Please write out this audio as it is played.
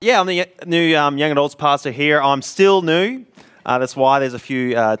Yeah, I'm the new young adults pastor here. I'm still new. That's why there's a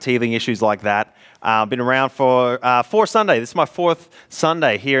few teething issues like that. I've been around for 4 Sundays. This is my 4th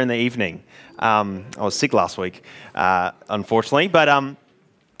Sunday here in the evening. I was sick last week, unfortunately. But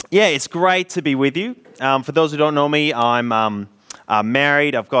yeah, it's great to be with you. For those who don't know me, I'm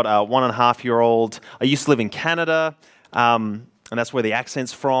married. I've got a 1.5-year-old. I used to live in Canada, and that's where the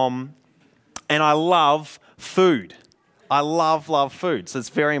accent's from. And I love food. I love food, so it's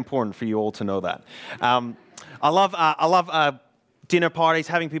very important for you all to know that. I love dinner parties,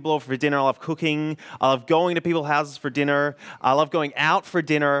 having people over for dinner. I love cooking. I love going to people's houses for dinner. I love going out for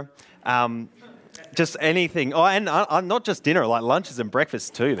dinner. Just anything. Oh, and not just dinner, like lunches and breakfasts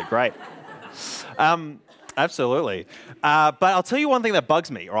too. They're great. Absolutely. But I'll tell you one thing that bugs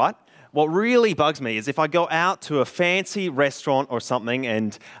me, all right? What really bugs me is if I go out to a fancy restaurant or something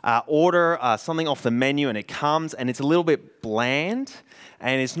and order something off the menu and it comes and it's a little bit bland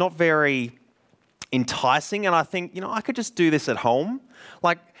and it's not very enticing, and I think, I could just do this at home.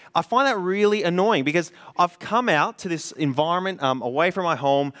 Like, I find that really annoying because I've come out to this environment away from my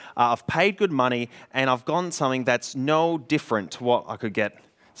home, I've paid good money, and I've gotten something that's no different to what I could get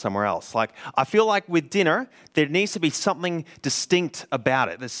somewhere else. Like, I feel like with dinner, there needs to be something distinct about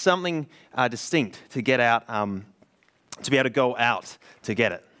it. There's something distinct to get out, to be able to go out to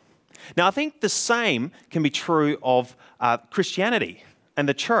get it. Now, I think the same can be true of Christianity and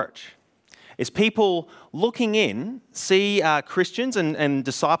the church. Is people looking in, see Christians and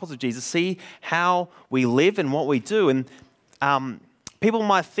disciples of Jesus, see how we live and what we do, and people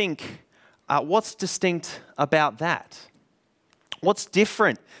might think, what's distinct about that? What's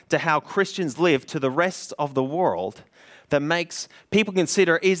different to how Christians live to the rest of the world that makes people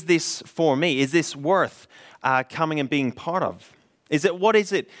consider, is this for me? Is this worth coming and being part of? What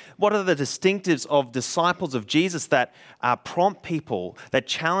is it? What are the distinctives of disciples of Jesus that prompt people, that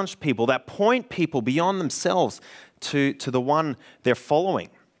challenge people, that point people beyond themselves to the one they're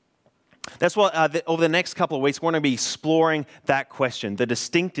following? That's what over the next couple of weeks, we're going to be exploring that question, the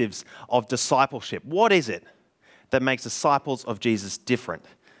distinctives of discipleship. What is it that makes disciples of Jesus different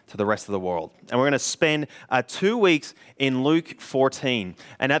to the rest of the world? And we're going to spend 2 weeks in Luke 14.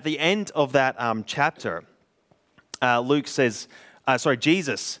 And at the end of that chapter,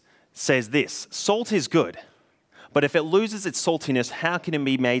 Jesus says this: salt is good, but if it loses its saltiness, how can it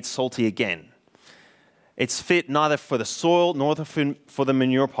be made salty again? It's fit neither for the soil nor for the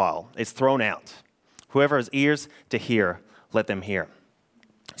manure pile. It's thrown out. Whoever has ears to hear, let them hear.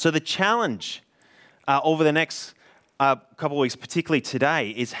 So the challenge over the next couple of weeks, particularly today,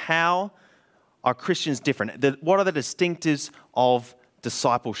 is how are Christians different? What are the distinctives of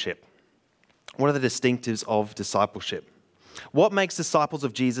discipleship? What are the distinctives of discipleship? What makes disciples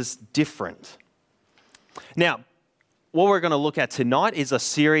of Jesus different? Now, what we're going to look at tonight is a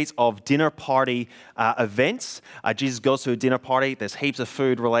series of dinner party events. Jesus goes to a dinner party. There's heaps of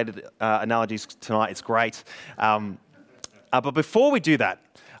food-related analogies tonight. It's great. But before we do that,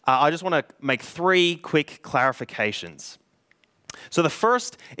 I just want to make 3 quick clarifications. So the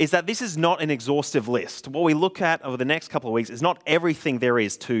first is that this is not an exhaustive list. What we look at over the next couple of weeks is not everything there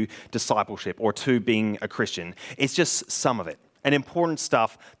is to discipleship or to being a Christian. It's just some of it, and important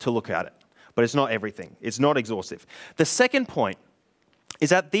stuff to look at it. But it's not everything. It's not exhaustive. The second point is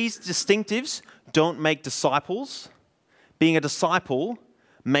that these distinctives don't make disciples. Being a disciple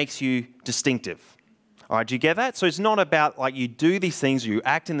makes you distinctive. All right, do you get that? So it's not about like you do these things, you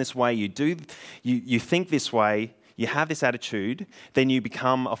act in this way, you think this way, you have this attitude, then you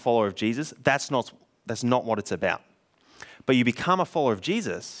become a follower of Jesus. That's not what it's about. But you become a follower of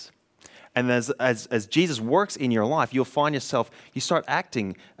Jesus, and as Jesus works in your life, you'll find yourself, you start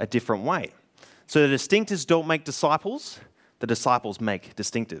acting a different way. So the distinctives don't make disciples, the disciples make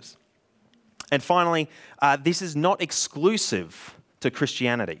distinctives. And finally, this is not exclusive to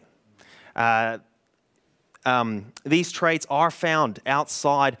Christianity. These traits are found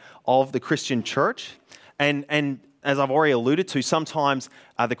outside of the Christian church. And as I've already alluded to, sometimes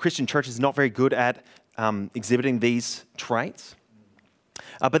the Christian church is not very good at exhibiting these traits.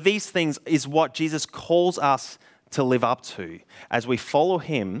 But these things is what Jesus calls us to live up to. As we follow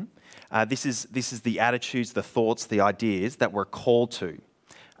him, this is the attitudes, the thoughts, the ideas that we're called to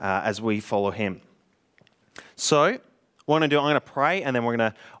as we follow him. So what I'm going to pray, and then we're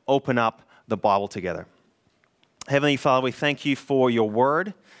going to open up the Bible together. Heavenly Father, we thank you for your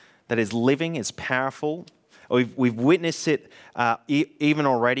word that is living, is powerful. We've witnessed it even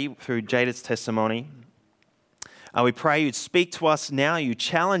already through Jada's testimony. We pray you'd speak to us now, you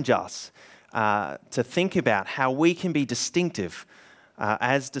challenge us to think about how we can be distinctive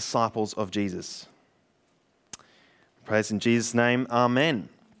as disciples of Jesus. Praise in Jesus' name, amen.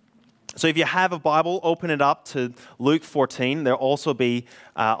 So if you have a Bible, open it up to Luke 14. There'll also be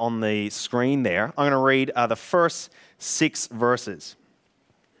on the screen there. I'm going to read the first 6 verses.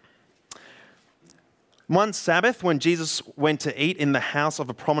 One Sabbath, when Jesus went to eat in the house of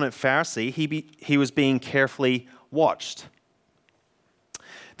a prominent Pharisee, he was being carefully watched.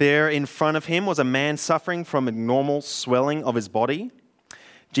 There in front of him was a man suffering from abnormal swelling of his body.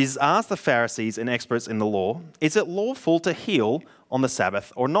 Jesus asked the Pharisees and experts in the law, "Is it lawful to heal on the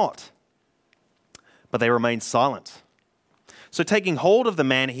Sabbath or not?" But they remained silent. So taking hold of the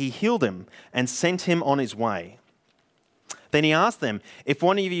man, he healed him and sent him on his way. Then he asked them, "If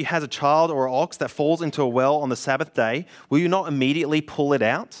one of you has a child or an ox that falls into a well on the Sabbath day, will you not immediately pull it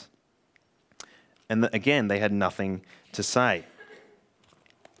out?" And again, they had nothing to say.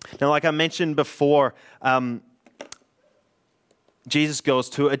 Now, like I mentioned before, Jesus goes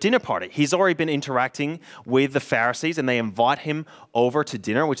to a dinner party. He's already been interacting with the Pharisees, and they invite him over to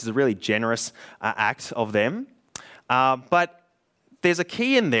dinner, which is a really generous act of them. But there's a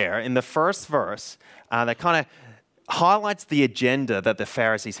key in there, in the first verse, that kind of highlights the agenda that the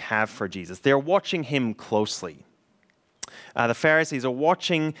Pharisees have for Jesus. They're watching him closely. The Pharisees are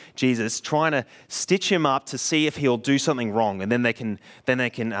watching Jesus, trying to stitch him up to see if he'll do something wrong, and then they can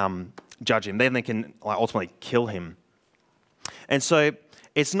judge him. Then they can ultimately kill him. And so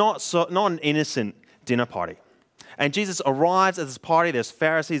it's not an innocent dinner party. And Jesus arrives at this party. There's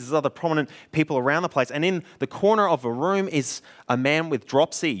Pharisees, there's other prominent people around the place. And in the corner of a room is a man with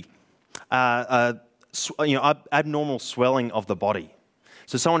dropsy, abnormal swelling of the body.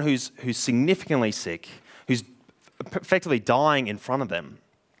 So someone who's significantly sick, who's effectively dying in front of them.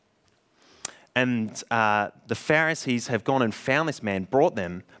 And the Pharisees have gone and found this man, brought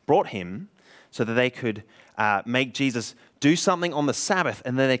him, so that they could make Jesus do something on the Sabbath,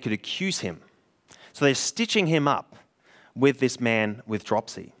 and then they could accuse him. So they're stitching him up with this man with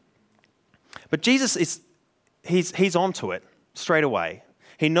dropsy. But Jesus he's onto it straight away.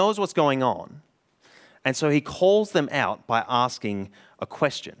 He knows what's going on. And so he calls them out by asking a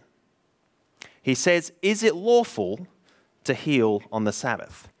question. He says, "Is it lawful to heal on the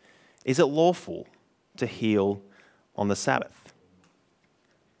Sabbath?" Is it lawful to heal on the Sabbath?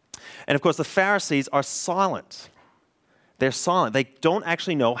 And of course, the Pharisees are silent. They're silent. They don't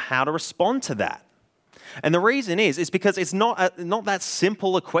actually know how to respond to that. And the reason is because it's not that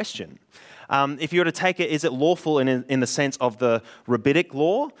simple a question. If you were to take it, is it lawful in the sense of the rabbinic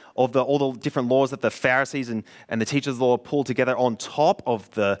law, of all the different laws that the Pharisees and the teachers of the law pulled together on top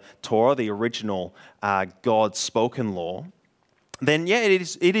of the Torah, the original God's spoken law, then yeah,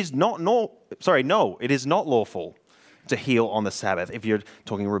 it is not lawful to heal on the Sabbath if you're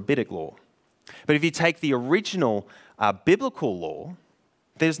talking rabbinic law. But if you take the original biblical law,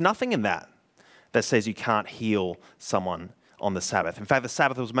 there's nothing in that says you can't heal someone on the Sabbath. In fact, the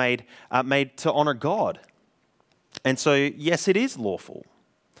Sabbath was made to honor God. And so, yes, it is lawful.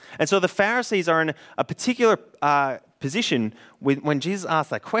 And so the Pharisees are in a particular position when Jesus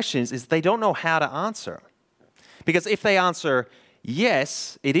asks that question is they don't know how to answer. Because if they answer,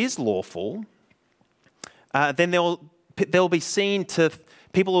 yes, it is lawful, then they'll be seen to,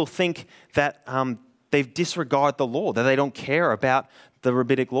 people will think that they've disregarded the law, that they don't care about the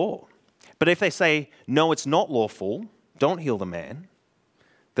rabbinic law. But if they say, no, it's not lawful, don't heal the man,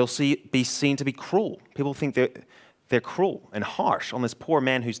 they'll be seen to be cruel. People think they're cruel and harsh on this poor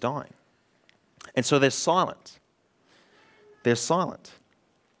man who's dying. And so they're silent. They're silent.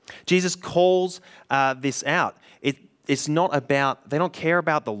 Jesus calls this out. It's not about, they don't care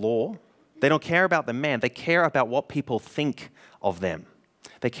about the law. They don't care about the man. They care about what people think of them.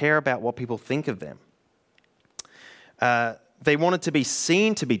 They care about what people think of them. They wanted to be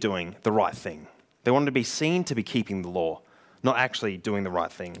seen to be doing the right thing. They wanted to be seen to be keeping the law, not actually doing the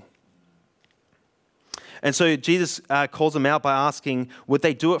right thing. And so Jesus calls them out by asking, would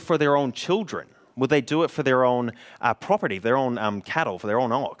they do it for their own children? Would they do it for their own property, their own cattle, for their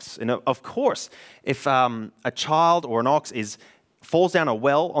own ox? And of course, if a child or an ox falls down a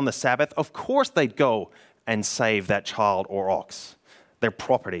well on the Sabbath, of course they'd go and save that child or ox, their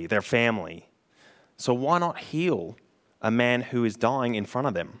property, their family. So why not heal a man who is dying in front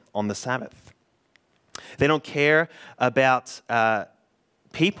of them on the Sabbath? They don't care about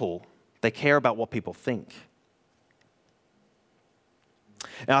people. They care about what people think.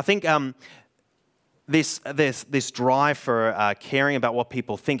 Now, I think this drive for caring about what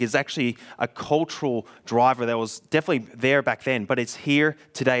people think is actually a cultural driver that was definitely there back then, but it's here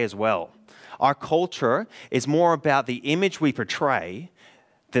today as well. Our culture is more about the image we portray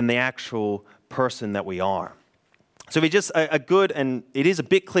than the actual person that we are. So a good, and it is a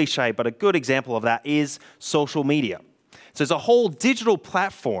bit cliche, but a good example of that is social media. So it's a whole digital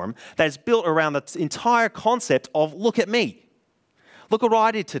platform that is built around the entire concept of look at me. Look what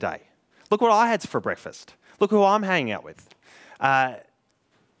I did today. Look what I had for breakfast. Look who I'm hanging out with. That's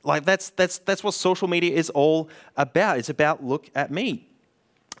what social media is all about. It's about look at me.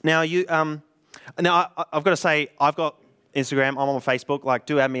 Now I've got to say, I've got Instagram. I'm on Facebook. Like,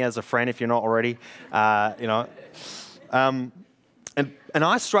 do add me as a friend if you're not already. And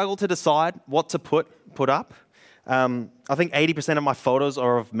I struggle to decide what to put up. I think 80% of my photos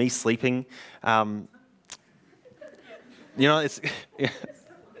are of me sleeping. It's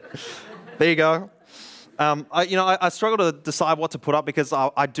there you go. I struggle to decide what to put up because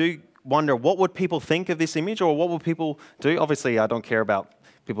I do wonder what would people think of this image or what would people do. Obviously, I don't care about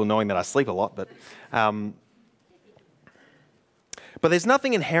people knowing that I sleep a lot, but there's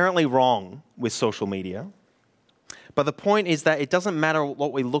nothing inherently wrong with social media. But the point is that it doesn't matter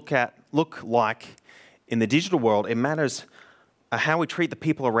what we look like in the digital world. It matters how we treat the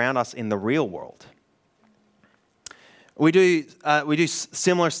people around us in the real world. We do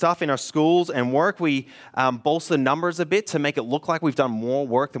similar stuff in our schools and work. We bolster numbers a bit to make it look like we've done more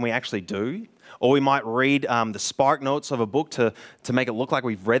work than we actually do. Or we might read the spark notes of a book to make it look like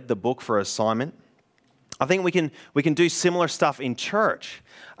we've read the book for assignment. I think we can do similar stuff in church,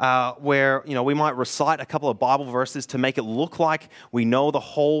 where we might recite a couple of Bible verses to make it look like we know the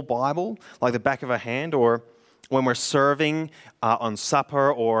whole Bible, like the back of our hand, or when we're serving on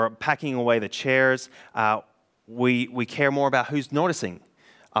supper or packing away the chairs, we care more about who's noticing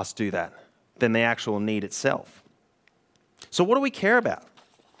us do that than the actual need itself. So what do we care about?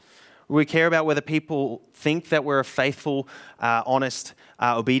 We care about whether people think that we're faithful, honest,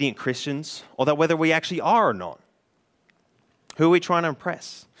 obedient Christians, or that whether we actually are or not. Who are we trying to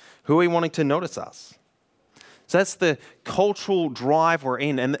impress? Who are we wanting to notice us? So that's the cultural drive we're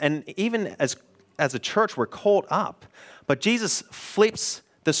in. And even as a church, we're caught up. But Jesus flips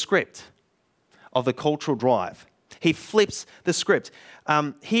the script of the cultural drive. He flips the script.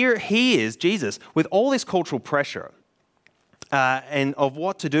 Here he is, Jesus, with all this cultural pressure and of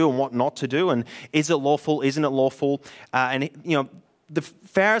what to do and what not to do, and is it lawful, isn't it lawful? The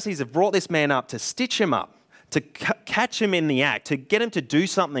Pharisees have brought this man up to stitch him up, to catch him in the act, to get him to do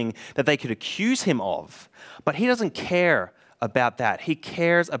something that they could accuse him of. But he doesn't care about that. He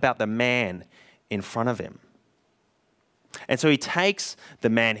cares about the man in front of him. And so he takes the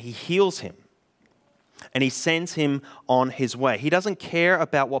man, he heals him, and he sends him on his way. He doesn't care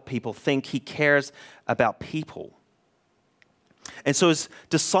about what people think. He cares about people. And so as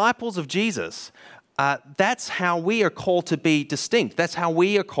disciples of Jesus, that's how we are called to be distinct. That's how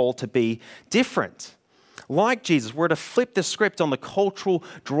we are called to be different. Like Jesus, we're to flip the script on the cultural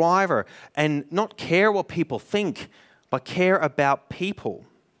driver and not care what people think, but care about people.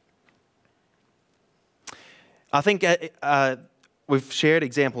 I think we've shared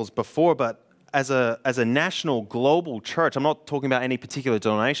examples before, but as a national, global church, I'm not talking about any particular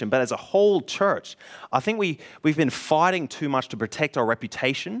denomination, but as a whole church, I think we've been fighting too much to protect our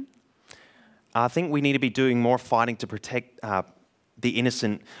reputation. I think we need to be doing more fighting to protect the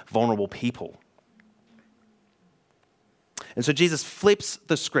innocent, vulnerable people. And so Jesus flips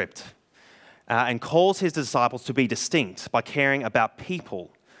the script and calls his disciples to be distinct by caring about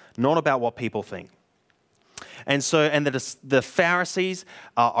people, not about what people think. And the Pharisees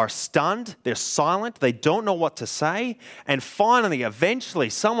are stunned, they're silent, they don't know what to say, and finally, eventually,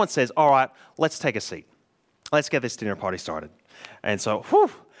 someone says, all right, let's take a seat. Let's get this dinner party started. And so,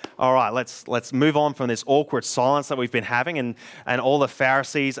 all right, let's move on from this awkward silence that we've been having, and all the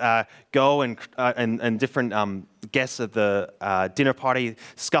Pharisees go and different guests at the dinner party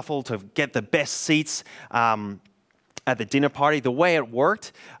scuffle to get the best seats at the dinner party. The way it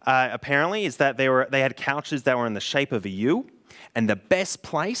worked, apparently, is that they had couches that were in the shape of a U, and the best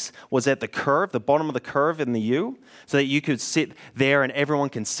place was at the curve, the bottom of the curve in the U, so that you could sit there and everyone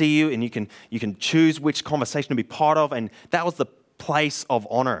can see you, and you can choose which conversation to be part of, and that was the place of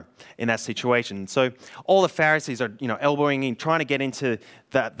honor in that situation. So all the Pharisees are, elbowing in, trying to get into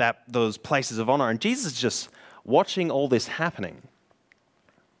those places of honor, and Jesus is just watching all this happening.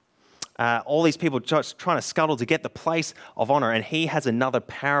 All these people just trying to scuttle to get the place of honor, and he has another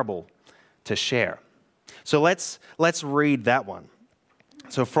parable to share. So let's read that one.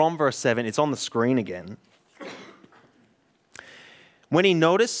 So from verse 7, it's on the screen again. When he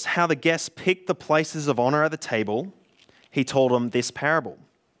noticed how the guests picked the places of honor at the table, he told them this parable.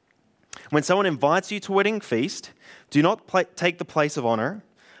 When someone invites you to a wedding feast, do not take the place of honor,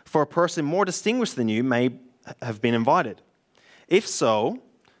 for a person more distinguished than you may have been invited. If so,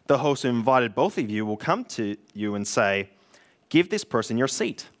 the host who invited both of you will come to you and say, give this person your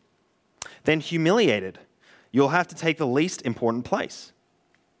seat. Then humiliated, You'll have to take the least important place.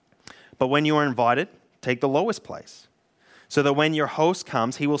 But when you are invited, take the lowest place, so that when your host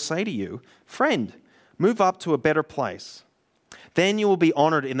comes, he will say to you, 'Friend, move up to a better place.' Then you will be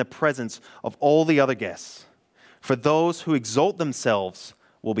honored in the presence of all the other guests. For those who exalt themselves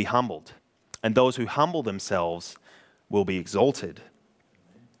will be humbled, and those who humble themselves will be exalted."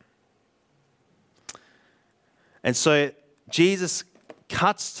 And so Jesus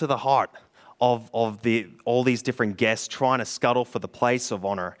cuts to the heart of all these different guests trying to scuttle for the place of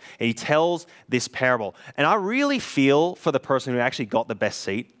honor. And he tells this parable. And I really feel for the person who actually got the best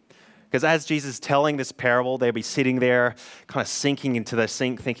seat. Because as Jesus is telling this parable, they'll be sitting there kind of sinking into their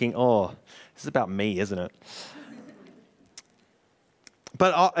sink thinking, oh, this is about me, isn't it?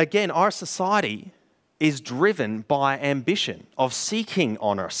 But again, our society is driven by ambition of seeking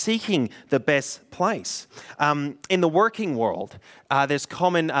honor, seeking the best place. In the working world, there's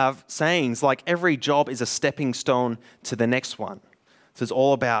common sayings like every job is a stepping stone to the next one. So it's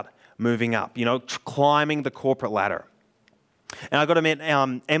all about moving up, climbing the corporate ladder. And I've got to admit,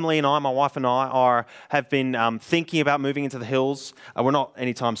 Emily and I, my wife and I, have been thinking about moving into the hills. We're not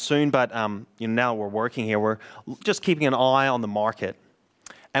anytime soon, but now we're working here. We're just keeping an eye on the market.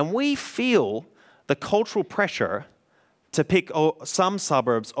 And we feel the cultural pressure to pick some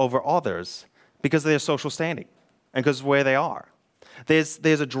suburbs over others because of their social standing and because of where they are. There's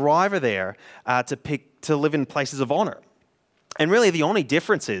a driver there to live in places of honor. And really the only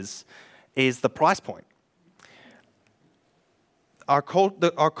difference is the price point. Our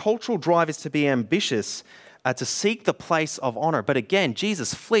cultural drive is to be ambitious, to seek the place of honor. But again,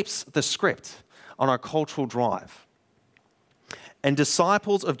 Jesus flips the script on our cultural drive. And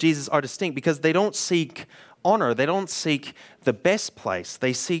disciples of Jesus are distinct because they don't seek honor. They don't seek the best place.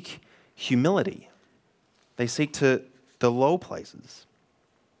 They seek humility. They seek the low places.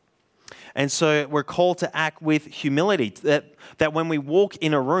 And so we're called to act with humility, that when we walk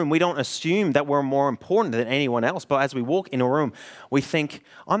in a room, we don't assume that we're more important than anyone else. But as we walk in a room, we think,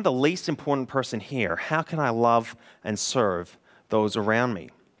 I'm the least important person here. How can I love and serve those around me?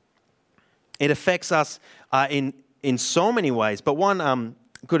 It affects us in so many ways. But one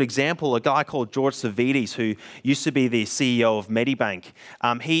good example, a guy called George Savvides, who used to be the CEO of Medibank,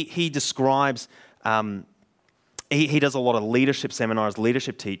 he describes... He does a lot of leadership seminars,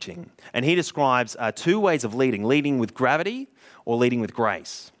 leadership teaching, and he describes two ways of leading with gravity or leading with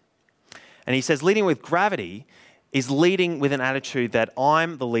grace. And he says leading with gravity is leading with an attitude that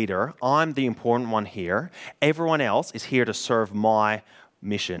I'm the leader, I'm the important one here, everyone else is here to serve my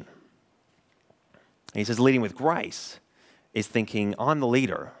mission. And he says leading with grace is thinking, I'm the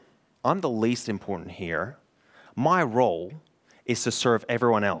leader, I'm the least important here, my role is to serve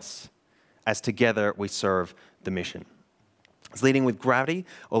everyone else, as together we serve the mission. It's leading with gravity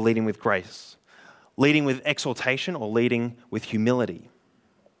or leading with grace. Leading with exaltation or leading with humility.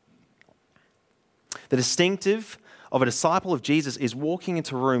 The distinctive of a disciple of Jesus is walking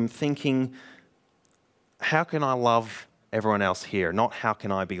into a room thinking, how can I love everyone else here? Not how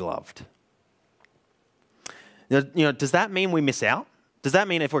can I be loved? Does that mean we miss out? Does that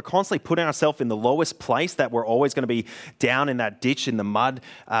mean if we're constantly putting ourselves in the lowest place that we're always going to be down in that ditch in the mud,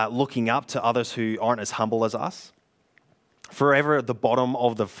 looking up to others who aren't as humble as us? Forever at the bottom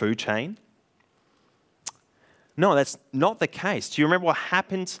of the food chain? No, that's not the case. Do you remember what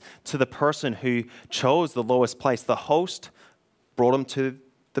happened to the person who chose the lowest place? The host brought him to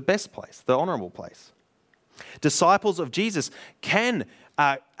the best place, the honorable place. Disciples of Jesus can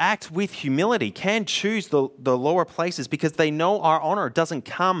act with humility, can choose the lower places because they know our honor doesn't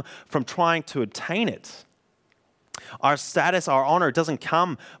come from trying to attain it. Our status, our honor doesn't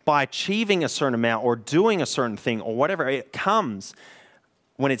come by achieving a certain amount or doing a certain thing or whatever. It comes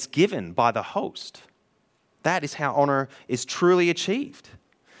when it's given by the host. That is how honor is truly achieved.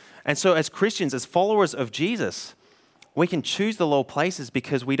 And so as Christians, as followers of Jesus, we can choose the low places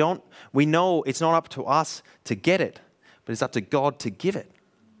because we know it's not up to us to get it, but it's up to God to give it.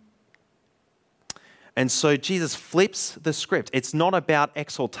 And so Jesus flips the script. It's not about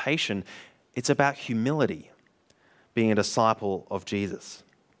exaltation, it's about humility, being a disciple of Jesus.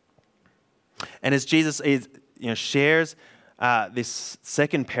 And as Jesus shares this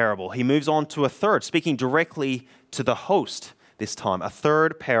second parable, he moves on to a third, speaking directly to the host this time, a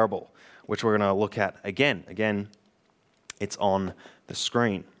third parable, which we're going to look at again. Again, it's on the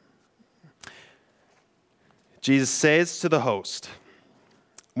screen. Jesus says to the host,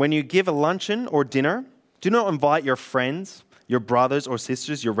 when you give a luncheon or dinner, do not invite your friends, your brothers or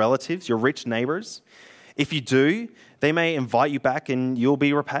sisters, your relatives, your rich neighbors. If you do, they may invite you back and you'll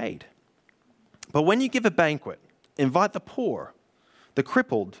be repaid. But when you give a banquet, invite the poor, the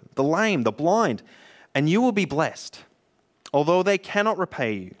crippled, the lame, the blind, and you will be blessed. Although they cannot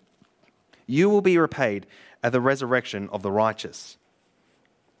repay you, you will be repaid at the resurrection of the righteous.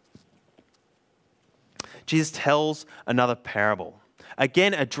 Jesus tells another parable,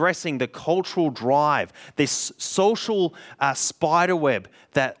 again addressing the cultural drive, this social spiderweb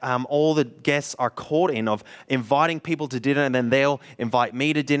that all the guests are caught in, of inviting people to dinner, and then they'll invite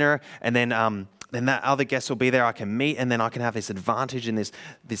me to dinner, and then that other guest will be there I can meet, and then I can have this advantage in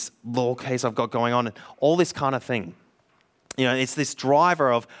this law case I've got going on, and all this kind of thing. It's this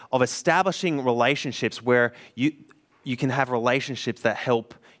driver of establishing relationships where you can have relationships that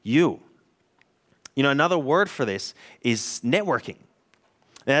help you. Another word for this is networking.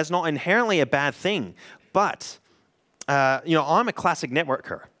 Now, that's not inherently a bad thing, but I'm a classic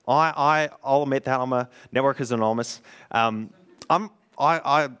networker. I'll admit that I'm a Networkers Anonymous.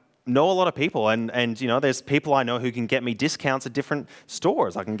 I know a lot of people, and there's people I know who can get me discounts at different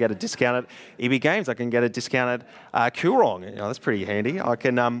stores. I can get a discount at EB Games. I can get a discount at Coorong. That's pretty handy. I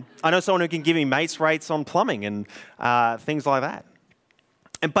know someone who can give me mates rates on plumbing and things like that.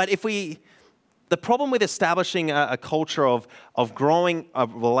 But the problem with establishing a culture of growing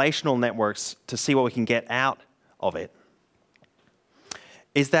relational networks to see what we can get out of it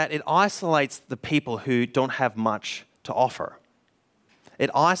is that it isolates the people who don't have much to offer. It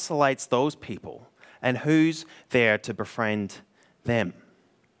isolates those people, and who's there to befriend them?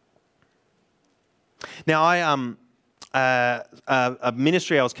 Now, a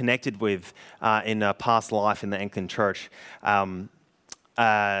ministry I was connected with in a past life in the Anglican Church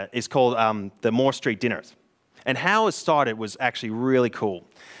is called the Moore Street Dinners. And how it started was actually really cool.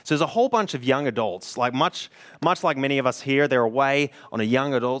 So there's a whole bunch of young adults, like much like many of us here. They're away on a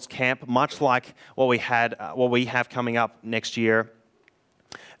young adults camp, much like what we have coming up next year.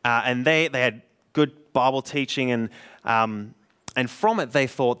 And they had good Bible teaching, and from it they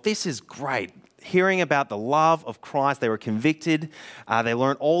thought, this is great. Hearing about the love of Christ, they were convicted. They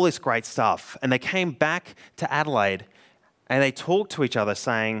learned all this great stuff, and they came back to Adelaide, and they talked to each other,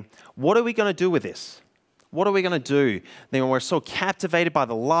 saying, "What are we going to do with this? What are we going to do? We're so captivated by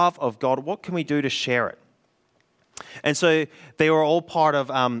the love of God. What can we do to share it?" And so they were all part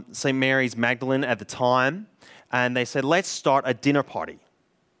of St. Mary's Magdalene at the time, and they said, "Let's start a dinner party.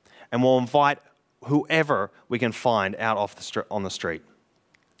 And we'll invite whoever we can find out on the street."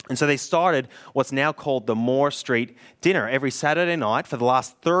 And so they started what's now called the Moore Street Dinner. Every Saturday night for the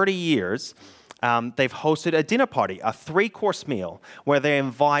last 30 years, they've hosted a dinner party, a 3-course meal, where they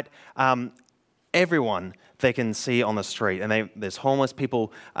invite everyone they can see on the street. And there's homeless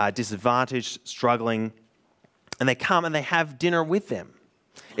people, disadvantaged, struggling, and they come and they have dinner with them.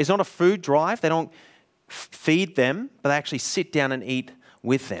 It's not a food drive. They don't feed them, but they actually sit down and eat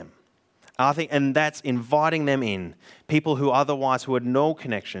with them. And that's inviting them in, people who had no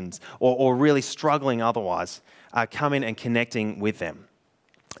connections or really struggling otherwise, coming and connecting with them.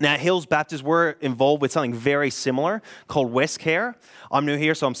 Now, at Hills Baptist, we're involved with something very similar called Westcare. I'm new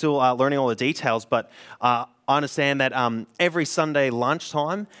here, so I'm still learning all the details, but I understand that every Sunday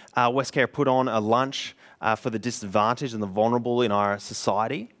lunchtime, Westcare put on a lunch for the disadvantaged and the vulnerable in our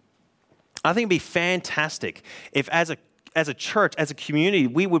society. I think it'd be fantastic if as a church, as a community,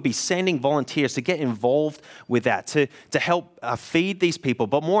 we would be sending volunteers to get involved with that, to help feed these people,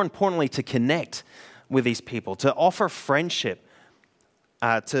 but more importantly, to connect with these people, to offer friendship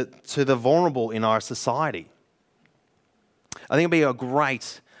to the vulnerable in our society. I think it'd be a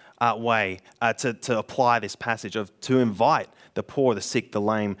great way to apply this passage, to invite the poor, the sick, the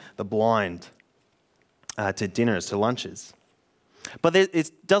lame, the blind to dinners, to lunches. But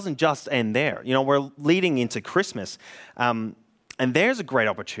it doesn't just end there. We're leading into Christmas, and there's a great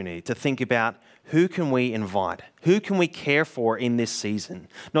opportunity to think about who can we invite, who can we care for in this season.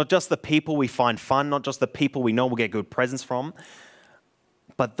 Not just the people we find fun, not just the people we know we'll get good presents from,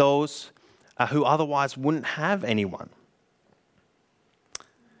 but those who otherwise wouldn't have anyone.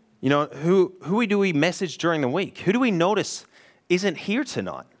 Who do we message during the week? Who do we notice isn't here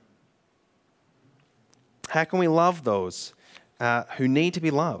tonight? How can we love those who need to be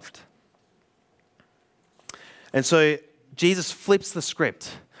loved? And so Jesus flips the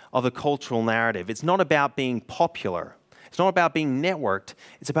script of the cultural narrative. It's not about being popular. It's not about being networked.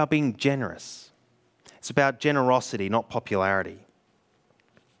 It's about being generous. It's about generosity, not popularity.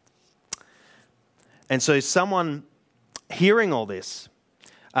 And so someone hearing all this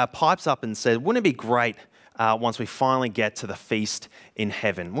pipes up and says, wouldn't it be great once we finally get to the feast in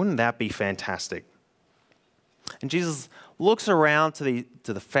heaven? Wouldn't that be fantastic? And Jesus looks around to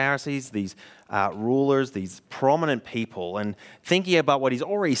the Pharisees, these rulers, these prominent people, and thinking about what he's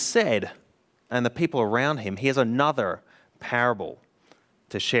already said and the people around him, he has another parable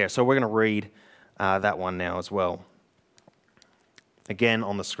to share. So we're going to read that one now as well. Again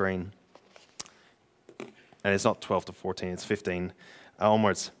on the screen. And it's not 12 to 14, it's 15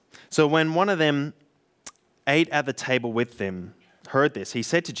 onwards. So when one of them ate at the table with them, heard this, he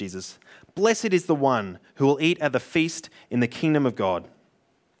said to Jesus, "Blessed is the one who will eat at the feast in the kingdom of God."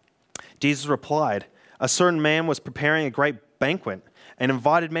 Jesus replied, "A certain man was preparing a great banquet and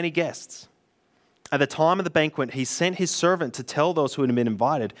invited many guests. At the time of the banquet, he sent his servant to tell those who had been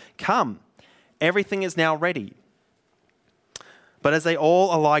invited, 'Come, everything is now ready.' But as they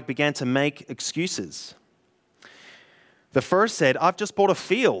all alike began to make excuses, the first said, 'I've just bought a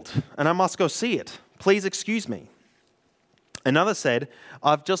field and I must go see it. Please excuse me.' Another said,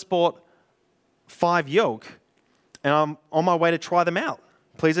 'I've just bought 5 yoke and I'm on my way to try them out.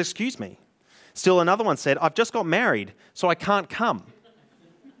 Please excuse me.' Still another one said, 'I've just got married, so I can't come.'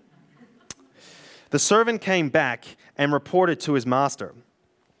 The servant came back and reported to his master.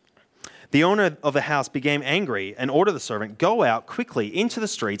 The owner of the house became angry and ordered the servant, 'Go out quickly into the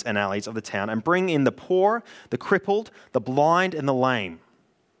streets and alleys of the town and bring in the poor, the crippled, the blind, and the lame.'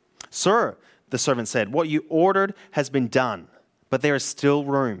 'Sir,' the servant said, 'what you ordered has been done, but there is still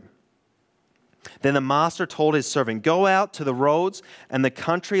room.' Then the master told his servant, 'Go out to the roads and the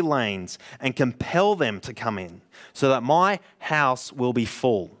country lanes and compel them to come in, so that my house will be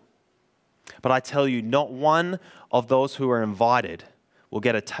full. But I tell you, not one of those who are invited will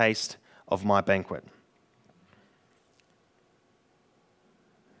get a taste of my banquet.'"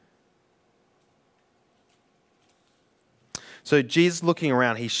 So Jesus, looking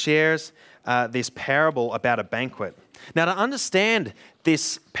around, he shares this parable about a banquet. Now, to understand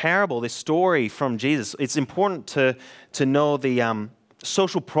this parable, this story from Jesus, it's important to know the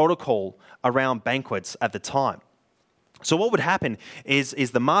social protocol around banquets at the time. So what would happen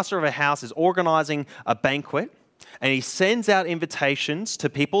is the master of a house is organizing a banquet, and he sends out invitations to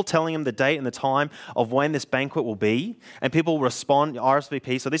people telling them the date and the time of when this banquet will be, and people respond,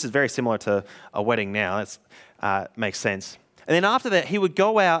 RSVP. So this is very similar to a wedding now. It makes sense. And then after that, he would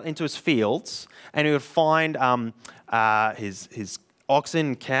go out into his fields and he would find his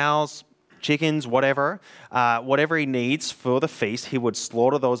oxen, cows, chickens, whatever he needs for the feast. He would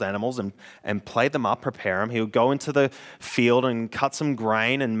slaughter those animals and plate them up, prepare them. He would go into the field and cut some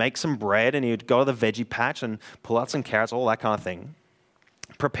grain and make some bread, and he would go to the veggie patch and pull out some carrots, all that kind of thing.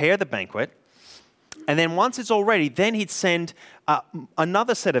 Prepare the banquet. And then once it's all ready, then he'd send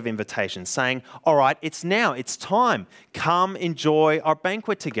another set of invitations saying, "All right, it's now, it's time. Come enjoy our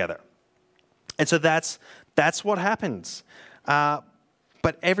banquet together." And so that's what happens.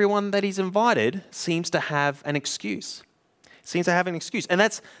 But everyone that he's invited seems to have an excuse. And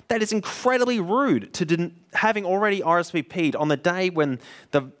that is incredibly rude to having already RSVP'd on the day when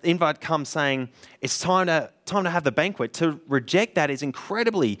the invite comes saying it's time to have the banquet. To reject that is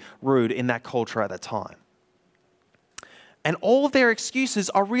incredibly rude in that culture at the time. And all of their excuses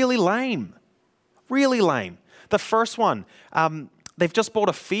are really lame. Really lame. The first one, they've just bought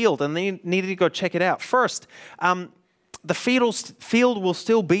a field and they needed to go check it out. First, the field will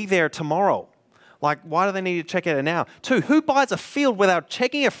still be there tomorrow. Like, why do they need to check it out now? 2, who buys a field without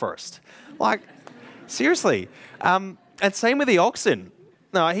checking it first? Like, seriously. And same with the oxen.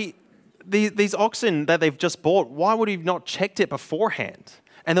 No, these oxen that they've just bought, why would he have not checked it beforehand?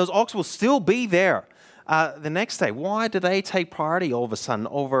 And those oxen will still be there the next day. Why do they take priority all of a sudden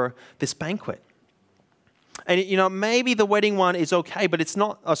over this banquet? And, maybe the wedding one is okay, but it's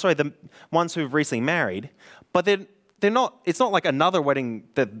not, the ones who've recently married, but they're not, it's not like another wedding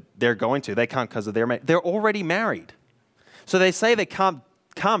that they're going to. They can't because of they're already married. So they say they can't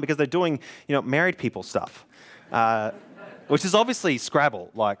come because they're doing, married people stuff, which is obviously Scrabble.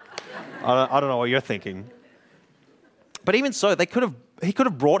 Like, I don't know what you're thinking. But even so, he could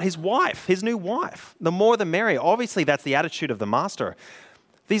have brought his wife, his new wife. The more the merrier. Obviously, that's the attitude of the master.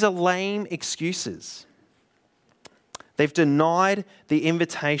 These are lame excuses. They've denied the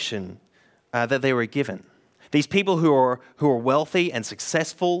invitation that they were given. These people who are wealthy and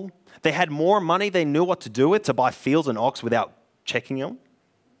successful, they had more money, they knew what to do with, to buy fields and ox without checking them.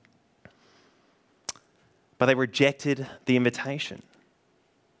 But they rejected the invitation.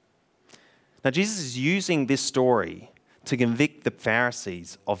 Now, Jesus is using this story to convict the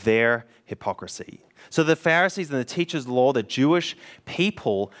Pharisees of their hypocrisy. So the Pharisees and the teachers of the law, the Jewish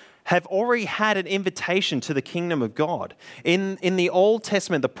people, have already had an invitation to the kingdom of God. In the Old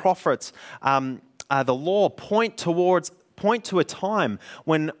Testament, the prophets, the law point to a time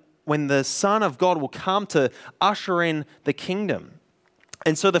when the Son of God will come to usher in the kingdom.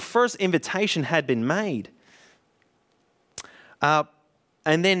 And so the first invitation had been made. And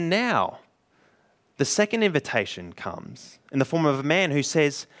then now, the second invitation comes in the form of a man who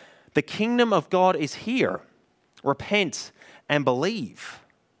says, The kingdom of God is here. Repent and believe.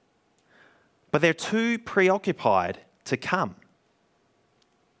 But they're too preoccupied to come.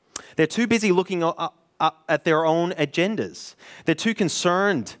 They're too busy looking at their own agendas. They're too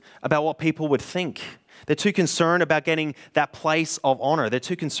concerned about what people would think. They're too concerned about getting that place of honor. They're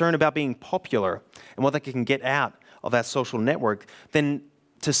too concerned about being popular and what they can get out of that social network than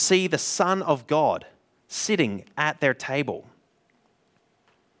to see the Son of God sitting at their table.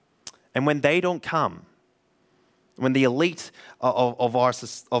 And when they don't come, when the elite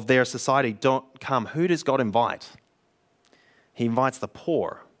of their society don't come, who does God invite? He invites the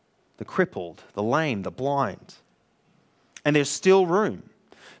poor, the crippled, the lame, the blind. And there's still room.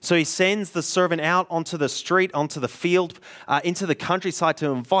 So he sends the servant out onto the street, onto the field, into the countryside to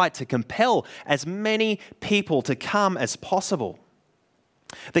invite, to compel as many people to come as possible.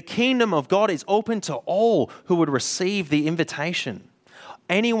 The kingdom of God is open to all who would receive the invitation.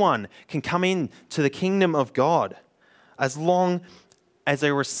 Anyone can come into the kingdom of God as long as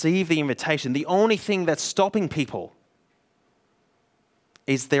they receive the invitation. The only thing that's stopping people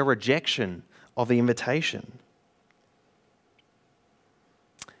is their rejection of the invitation.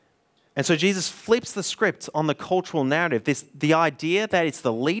 And so Jesus flips the script on the cultural narrative. The idea that it's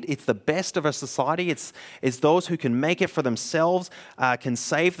the elite, it's the best of a society, it's those who can make it for themselves, can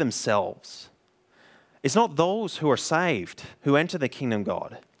save themselves. It's not those who are saved who enter the kingdom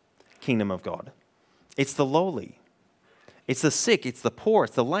of God. It's the lowly. It's the sick, it's the poor,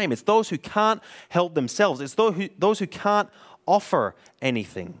 it's the lame. It's those who can't help themselves. It's those who can't offer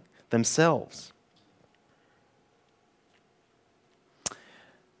anything themselves.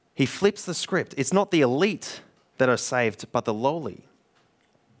 He flips the script. It's not the elite that are saved, but the lowly.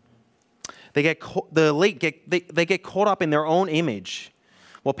 The elite get caught up in their own image,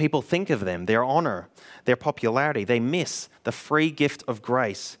 what people think of them, their honor, their popularity. They miss the free gift of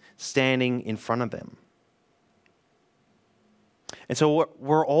grace standing in front of them. And so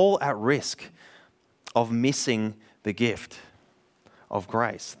we're all at risk of missing the gift of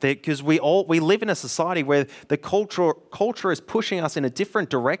grace. Because we live in a society where the culture is pushing us in a different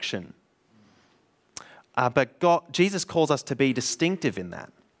direction. But Jesus calls us to be distinctive in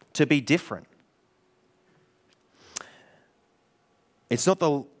that, to be different. It's not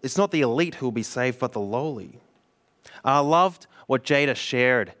the elite who will be saved, but the lowly. I loved what Jada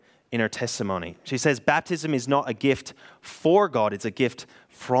shared in her testimony. She says, baptism is not a gift for God, it's a gift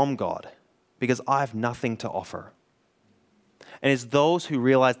from God, because I have nothing to offer. And it's those who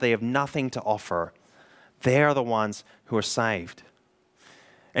realize they have nothing to offer, they are the ones who are saved.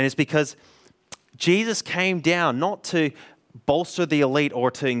 And it's because Jesus came down not to bolster the elite or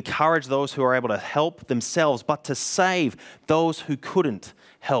to encourage those who are able to help themselves, but to save those who couldn't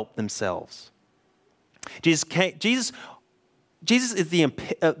help themselves. Jesus is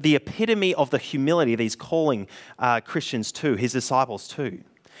the epitome of the humility that he's calling Christians to, his disciples to.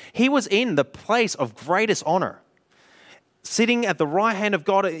 He was in the place of greatest honor, sitting at the right hand of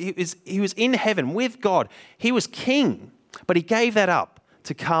God. He was in heaven with God. He was king, but he gave that up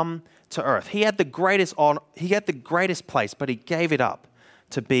to come to earth. He had the greatest honor, he had the greatest place, but he gave it up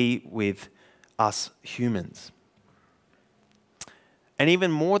to be with us humans. And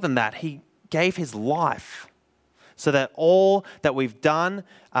even more than that, he gave his life so that all that we've done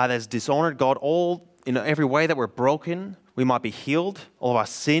that has dishonored God, all in every way that we're broken, we might be healed, all of our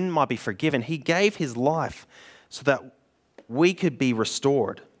sin might be forgiven. He gave his life so that we could be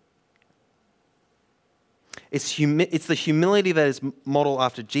restored. It's the humility that is modeled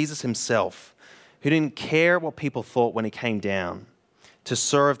after Jesus himself, who didn't care what people thought when he came down to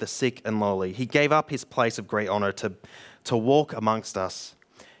serve the sick and lowly. He gave up his place of great honor to walk amongst us.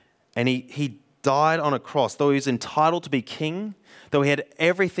 And he died on a cross. Though he was entitled to be king, though he had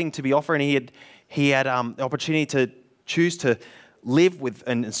everything to be offered, and he had the opportunity to choose to live with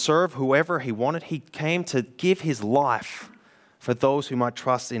and serve whoever he wanted, he came to give his life for those who might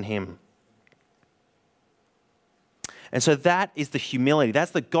trust in him. And so that is the humility.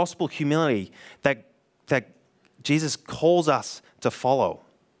 That's the gospel humility that Jesus calls us to follow.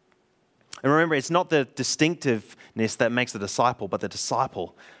 And remember, it's not the distinctiveness that makes the disciple, but the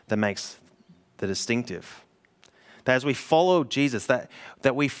disciple that makes the distinctive. That as we follow Jesus, that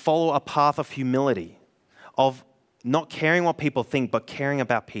we follow a path of humility, of not caring what people think, but caring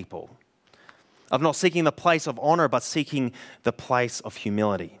about people. Of not seeking the place of honor, but seeking the place of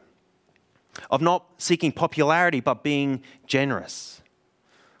humility. Of not seeking popularity, but being generous.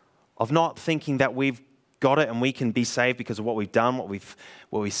 Of not thinking that we've got it and we can be saved because of what we've done, what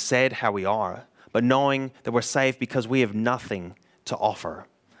we've said, how we are. But knowing that we're saved because we have nothing to offer.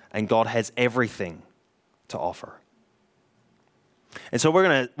 And God has everything to offer. And so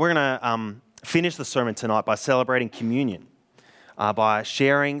we're gonna finish the sermon tonight by celebrating communion, by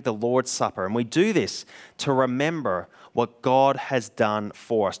sharing the Lord's Supper. And we do this to remember what God has done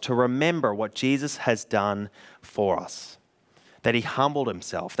for us, to remember what Jesus has done for us, that he humbled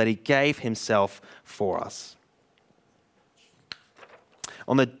himself, that he gave himself for us.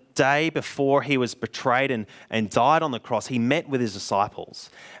 On the day before he was betrayed and died on the cross, he met with his disciples,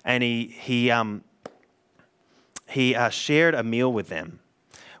 and he shared a meal with them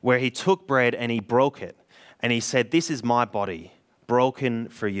where he took bread and he broke it, and he said, "This is my body broken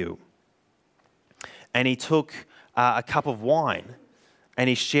for you." And he took a cup of wine and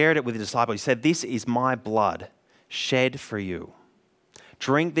he shared it with the disciples. He said, "This is my blood shed for you.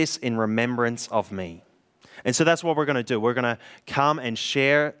 Drink this in remembrance of me." And so that's what we're going to do. We're going to come and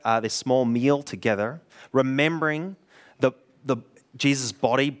share this small meal together, remembering the Jesus'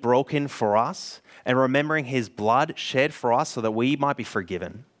 body broken for us and remembering his blood shed for us so that we might be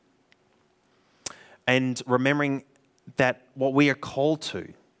forgiven. And remembering that what we are called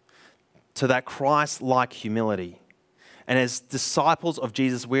to that Christ-like humility. And as disciples of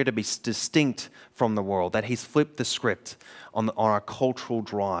Jesus, we're to be distinct from the world, that he's flipped the script on our cultural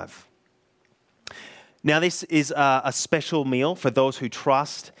drive. Now, this is a special meal for those who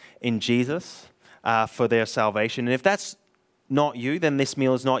trust in Jesus for their salvation. And if that's not you, then this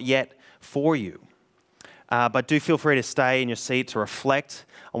meal is not yet for you. But do feel free to stay in your seat to reflect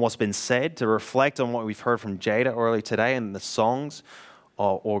on what's been said, to reflect on what we've heard from Jada earlier today and the songs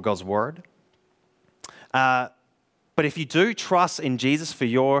or God's word. But if you do trust in Jesus for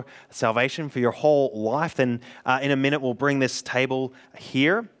your salvation, for your whole life, then in a minute we'll bring this table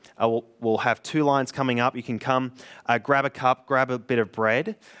here. We'll have 2 lines coming up. You can come, grab a cup, grab a bit of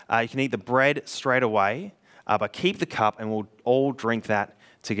bread. You can eat the bread straight away, but keep the cup and we'll all drink that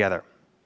together.